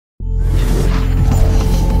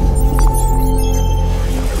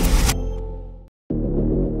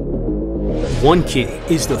ONE KEY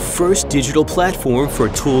is the first digital platform for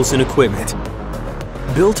tools and equipment.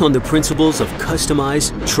 Built on the principles of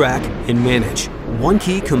customize, track, and manage, ONE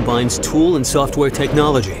KEY combines tool and software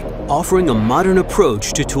technology, offering a modern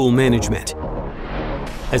approach to tool management.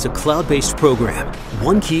 As a cloud-based program,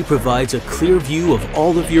 ONE KEY provides a clear view of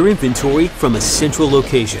all of your inventory from a central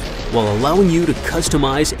location, while allowing you to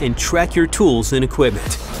customize and track your tools and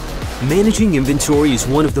equipment. Managing inventory is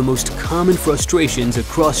one of the most common frustrations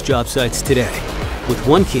across job sites today. With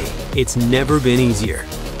ONE KEY, it's never been easier.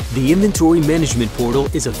 The Inventory Management Portal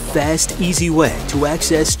is a fast, easy way to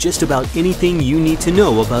access just about anything you need to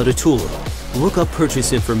know about a tool. Look up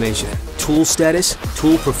purchase information, tool status,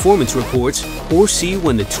 tool performance reports, or see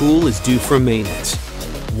when the tool is due for maintenance.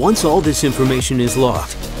 Once all this information is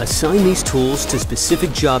logged, assign these tools to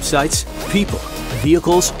specific job sites, people,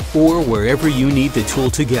 vehicles, or wherever you need the tool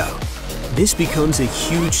to go. This becomes a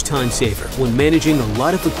huge time saver when managing a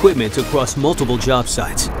lot of equipment across multiple job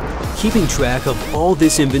sites. Keeping track of all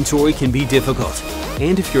this inventory can be difficult,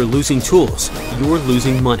 and if you're losing tools, you're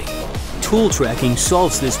losing money. Tool tracking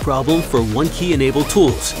solves this problem for ONE KEY-enabled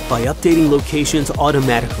tools by updating locations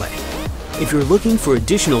automatically. If you're looking for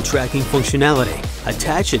additional tracking functionality,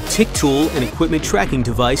 attach a tick tool and equipment tracking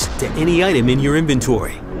device to any item in your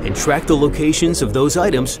inventory and track the locations of those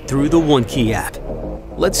items through the ONE KEY app.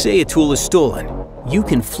 Let's say a tool is stolen. You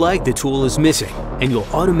can flag the tool as missing, and you'll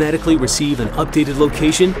automatically receive an updated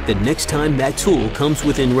location the next time that tool comes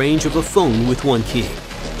within range of a phone with ONE KEY.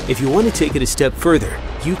 If you want to take it a step further,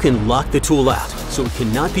 you can lock the tool out so it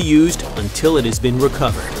cannot be used until it has been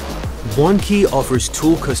recovered. ONE KEY offers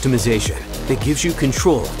tool customization that gives you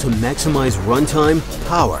control to maximize runtime,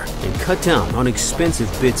 power, and cut down on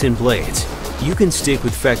expensive bits and blades. You can stick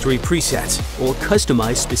with factory presets or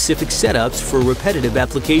customize specific setups for repetitive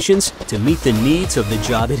applications to meet the needs of the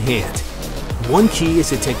job at hand. ONE KEY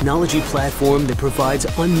is a technology platform that provides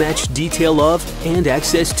unmatched detail of and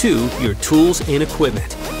access to your tools and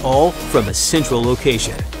equipment, all from a central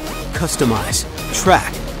location. Customize,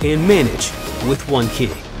 track, and manage with ONE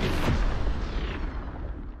KEY.